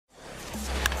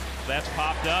That's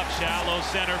popped up, shallow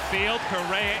center field.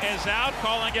 Correa is out,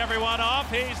 calling everyone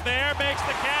off. He's there, makes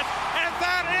the catch, and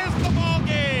that is the ball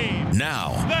game. Now,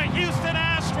 the Houston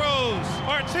Astros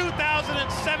are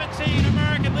 2017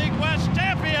 American League West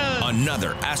champions.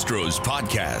 Another Astros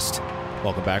podcast.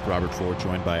 Welcome back. Robert Ford,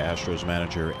 joined by Astros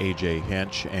manager A.J.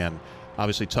 Hinch. And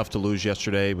obviously tough to lose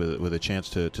yesterday with a chance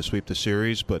to sweep the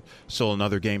series, but still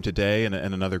another game today and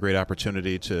another great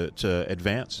opportunity to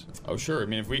advance. Oh, sure. I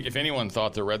mean, if anyone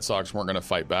thought the Red Sox weren't going to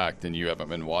fight back, then you haven't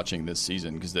been watching this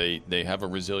season, because they have a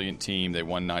resilient team. They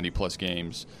won 90-plus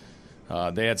games.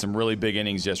 They had some really big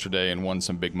innings yesterday and won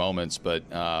some big moments, but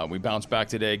we bounced back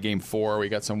today, Game 4. We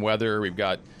got some weather. We've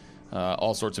got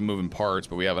all sorts of moving parts,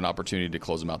 but we have an opportunity to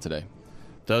close them out today.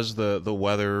 Does the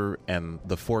weather and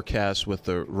the forecast with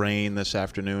the rain this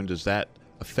afternoon, does that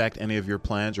affect any of your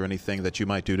plans or anything that you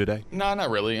might do today? No, not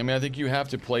really. I mean, I think you have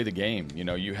to play the game. You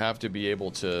know, you have to be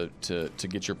able to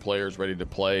get your players ready to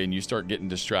play, and you start getting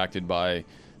distracted by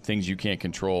things you can't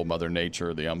control, Mother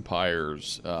Nature, the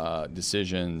umpires,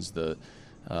 decisions, the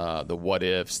what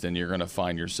ifs, then you're going to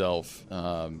find yourself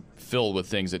filled with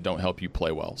things that don't help you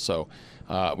play well. So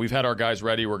we've had our guys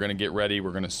ready. We're going to get ready.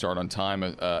 We're going to start on time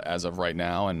as of right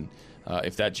now. And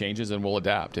if that changes, then we'll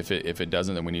adapt. If it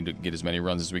doesn't, then we need to get as many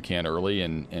runs as we can early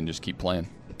and just keep playing.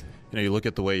 You know, you look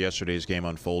at the way yesterday's game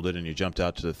unfolded, and you jumped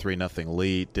out to the 3-0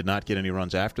 lead. Did not get any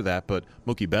runs after that, but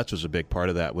Mookie Betts was a big part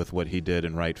of that with what he did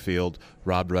in right field.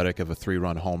 Robbed Reddick of a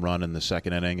 3-run home run in the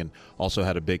second inning, and also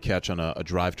had a big catch on a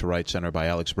drive to right center by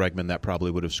Alex Bregman that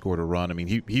probably would have scored a run. I mean,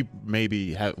 he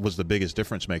maybe was the biggest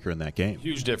difference maker in that game.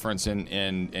 Huge difference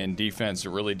in defense. It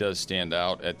really does stand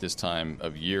out at this time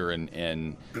of year,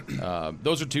 and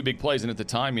those are two big plays. And at the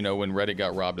time, you know, when Reddick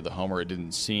got robbed of the homer, it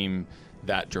didn't seem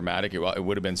that dramatic. It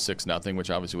would have been 6-0, which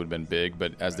obviously would have been big.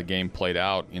 But as the game played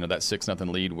out, you know, that 6-0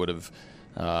 lead would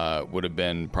have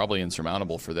been probably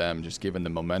insurmountable for them, just given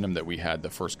the momentum that we had the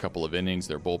first couple of innings.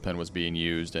 Their bullpen was being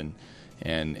used, and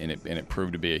it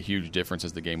proved to be a huge difference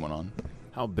as the game went on.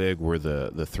 How big were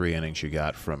the 3 innings you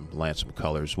got from Lance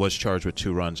McCullers? Was charged with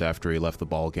 2 runs after he left the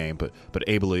ball game, but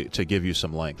able to give you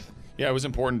some length. Yeah, it was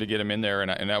important to get him in there,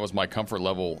 and that was my comfort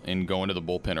level in going to the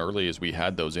bullpen early, as we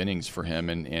had those innings for him,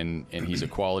 and he's a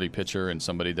quality pitcher and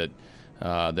somebody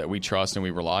that we trust and we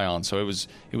rely on. So it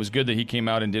was good that he came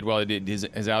out and did well.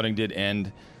 His outing did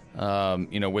end,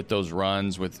 with those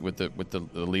runs, with the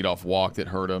leadoff walk that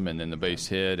hurt him, and then the base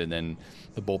hit, and then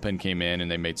the bullpen came in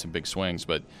and they made some big swings.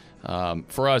 But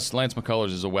for us, Lance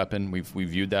McCullers is a weapon. We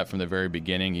viewed that from the very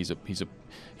beginning. He's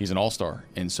an all-star,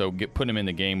 and so putting him in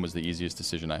the game was the easiest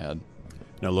decision I had.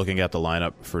 Now, looking at the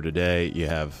lineup for today, you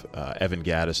have Evan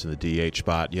Gattis in the DH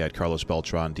spot. You had Carlos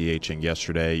Beltran DHing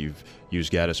yesterday. You've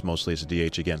used Gattis mostly as a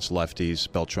DH against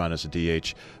lefties, Beltran as a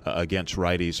DH against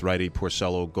righties. Righty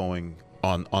Porcello going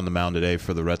on the mound today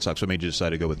for the Red Sox. What made you decide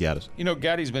to go with Gattis? You know,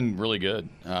 Gatti's been really good,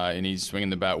 and he's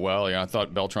swinging the bat well. You know, I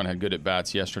thought Beltran had good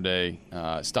at-bats yesterday.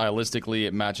 Stylistically,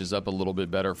 it matches up a little bit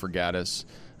better for Gattis.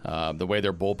 The way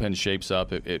their bullpen shapes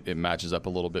up, it matches up a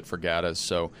little bit for Gattis.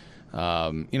 So,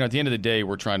 at the end of the day,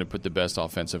 we're trying to put the best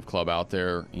offensive club out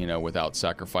there, without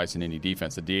sacrificing any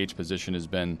defense. The DH position has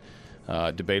been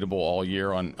debatable all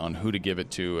year on who to give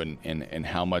it to and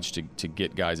how much to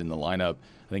get guys in the lineup.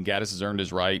 I think Gattis has earned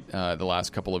his right the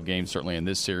last couple of games, certainly in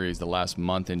this series. The last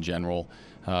month in general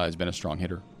has been a strong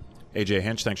hitter. A.J.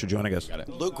 Hinch, thanks for joining us.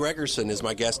 Luke Gregerson is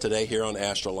my guest today here on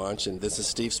Astro Launch, and this is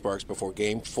Steve Sparks before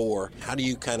Game 4. How do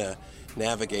you kind of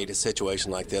navigate a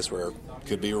situation like this where it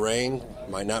could be rain,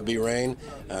 might not be rain?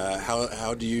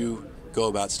 How do you go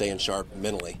about staying sharp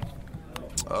mentally?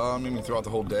 Throughout the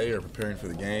whole day or preparing for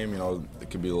the game, it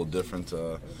could be a little different.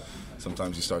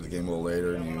 Sometimes you start the game a little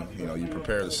later, and you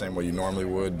prepare the same way you normally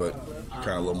would, but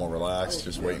kind of a little more relaxed,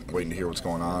 just waiting to hear what's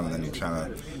going on, and then you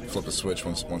kind of flip a switch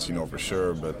once you know for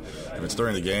sure. But if it's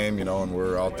during the game, and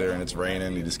we're out there and it's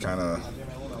raining, you just kind of,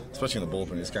 especially in the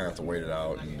bullpen, you just kind of have to wait it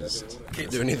out and just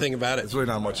can't do anything about it. It's really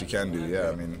not much you can do.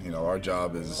 Yeah, our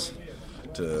job is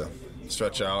to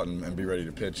stretch out and be ready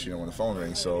to pitch, when the phone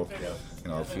rings. So,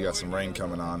 if you got some rain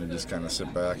coming on, you just kind of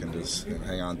sit back and just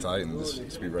hang on tight and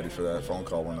just be ready for that phone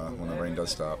call when the rain does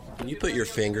stop. Can you put your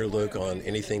finger, Luke, on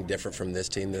anything different from this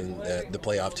team than the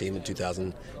playoff team in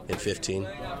 2015?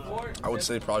 I would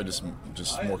say probably just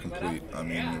more complete.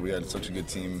 We had such a good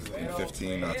team in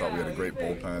 15. I thought we had a great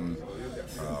bullpen.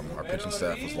 Our pitching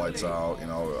staff was lights out.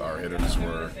 Our hitters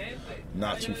were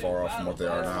not too far off from what they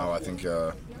are now. I think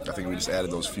we just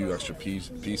added those few extra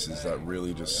pieces that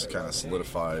really just kind of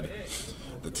solidified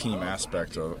the team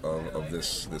aspect of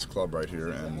this club right here,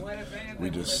 and we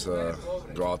just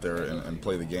go out there and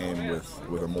play the game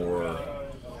with a more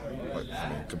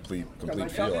complete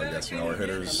feel, I guess. Our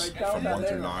hitters from 1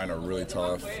 through 9 are really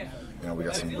tough. We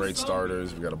got some great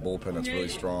starters. We got a bullpen that's really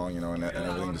strong, and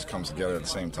everything just comes together at the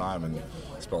same time and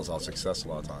spells out success a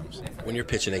lot of times. When you're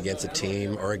pitching against a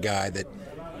team or a guy that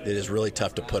is really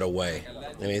tough to put away,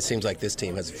 it seems like this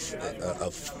team has a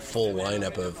full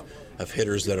lineup of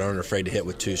hitters that aren't afraid to hit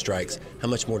with 2 strikes. How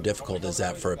much more difficult is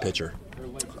that for a pitcher?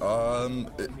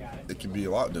 It can be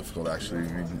a lot difficult, actually,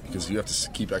 because you have to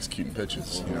keep executing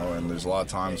pitches, and there's a lot of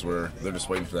times where they're just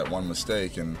waiting for that one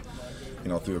mistake, and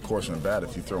through the course of a bat,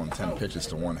 if you throw in 10 pitches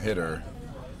to one hitter,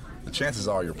 the chances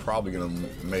are you're probably going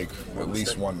to make at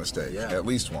least one mistake, at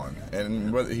least one.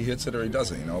 And whether he hits it or he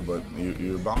doesn't, but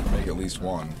you're bound to make at least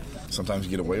one. Sometimes you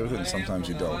get away with it, and sometimes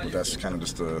you don't. But that's kind of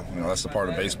just that's the part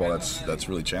of baseball that's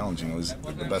really challenging. Is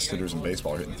the best hitters in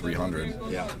baseball are hitting 300,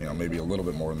 maybe a little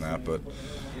bit more than that, but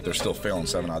they're still failing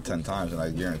 7 out of 10 times. And I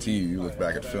guarantee you look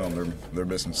back at film, they're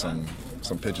missing some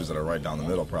pitches that are right down the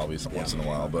middle probably once in a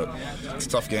while. But it's a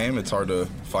tough game. It's hard to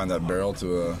find that barrel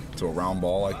to a round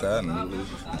ball like that, and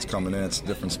it's coming in at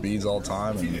different speeds all the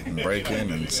time, and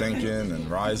breaking and sinking and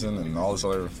rising and all this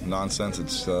other nonsense.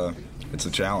 It's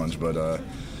a challenge, but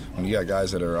when you got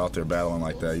guys that are out there battling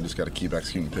like that, you just got to keep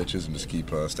executing pitches and just keep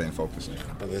staying focused.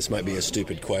 Well, this might be a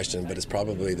stupid question, but it's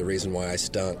probably the reason why I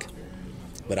stunk.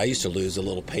 But I used to lose a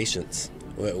little patience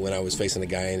when I was facing a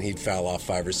guy and he'd foul off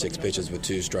 5 or 6 pitches with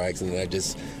 2 strikes, and then I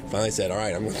just finally said, all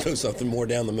right, I'm going to throw something more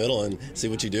down the middle and see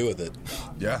what you do with it.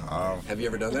 Yeah. Have you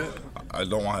ever done that? I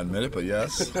don't want to admit it, but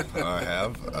yes, I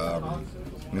have.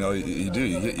 You do.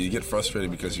 You get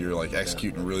frustrated because you're like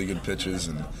executing really good pitches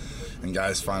and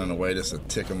guys finding a way just to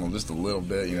tick them just a little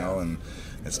bit, and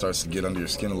it starts to get under your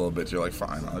skin a little bit. You're like,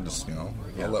 fine, I'll just, I'll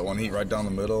let one heat right down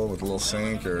the middle with a little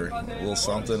sink or a little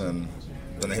something, and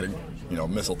then they hit a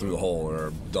missile through the hole or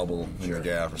a double in the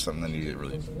gaff or something, then you get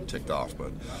really ticked off.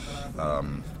 But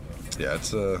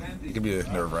it can be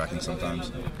nerve-wracking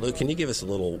sometimes. Luke, can you give us a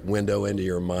little window into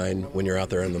your mind when you're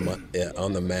out there on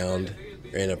the mound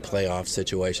or in a playoff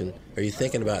situation? Are you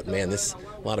thinking about, man, a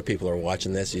lot of people are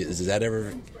watching this. Does that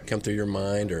ever come through your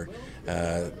mind, or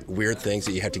weird things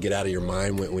that you have to get out of your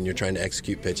mind when you're trying to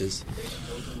execute pitches?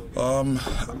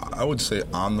 I would say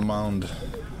on the mound,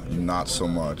 not so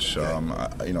much.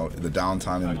 The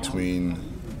downtime in between,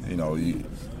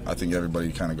 I think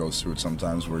everybody kind of goes through it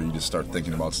sometimes where you just start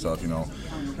thinking about stuff.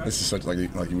 This is such,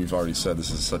 like we've already said, this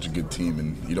is such a good team,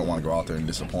 and you don't want to go out there and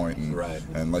disappoint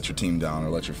and let your team down or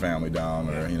let your family down,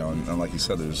 or and like you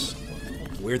said, there's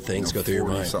weird things go through your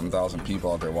mind. 40,000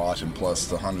 people out there watching, plus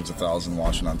the hundreds of thousands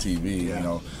watching on TV.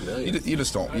 You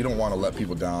just don't want to let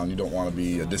people down. You don't want to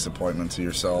be a disappointment to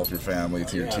yourself, your family,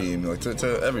 to your team,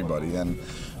 to everybody. And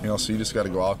so you just got to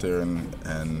go out there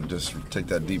and just take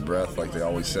that deep breath, like they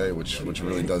always say, which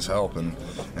really does help, and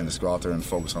just go out there and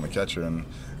focus on the catcher. And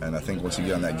I think once you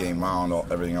get on that game mound,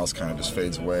 everything else kind of just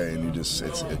fades away, and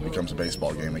it becomes a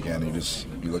baseball game again.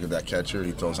 You look at that catcher,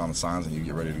 he throws on the signs, and you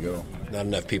get ready to go. Not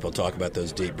enough people talk about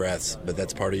those deep breaths, but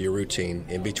that's part of your routine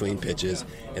in between pitches.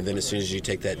 And then as soon as you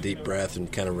take that deep breath and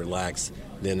kind of relax,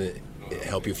 then it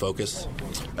help you focus?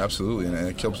 Absolutely, and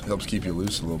it helps keep you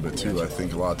loose a little bit too. I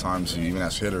think a lot of times, even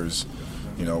as hitters,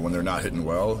 when they're not hitting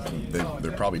well,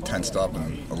 they're probably tensed up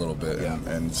a little bit.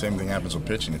 And same thing happens with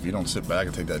pitching. If you don't sit back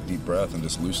and take that deep breath and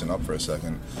just loosen up for a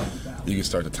second, you can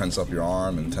start to tense up your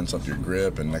arm and tense up your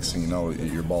grip, and next thing you know,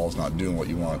 your ball's not doing what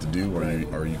you want it to do,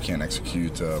 or you can't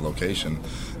execute location.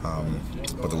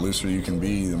 But the looser you can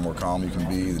be, the more calm you can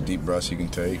be, the deep breaths you can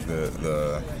take,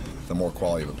 the more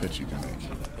quality of a pitch you can make.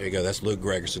 There you go. That's Luke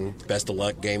Gregerson. Best of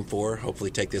luck, Game 4.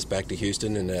 Hopefully take this back to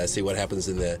Houston and see what happens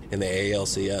in the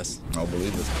ALCS. I'll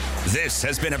believe it. This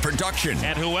has been a production.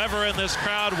 And whoever in this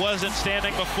crowd wasn't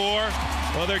standing before,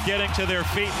 well, they're getting to their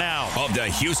feet now. Of the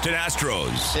Houston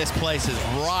Astros. This place is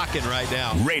rocking right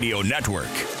now. Radio Network.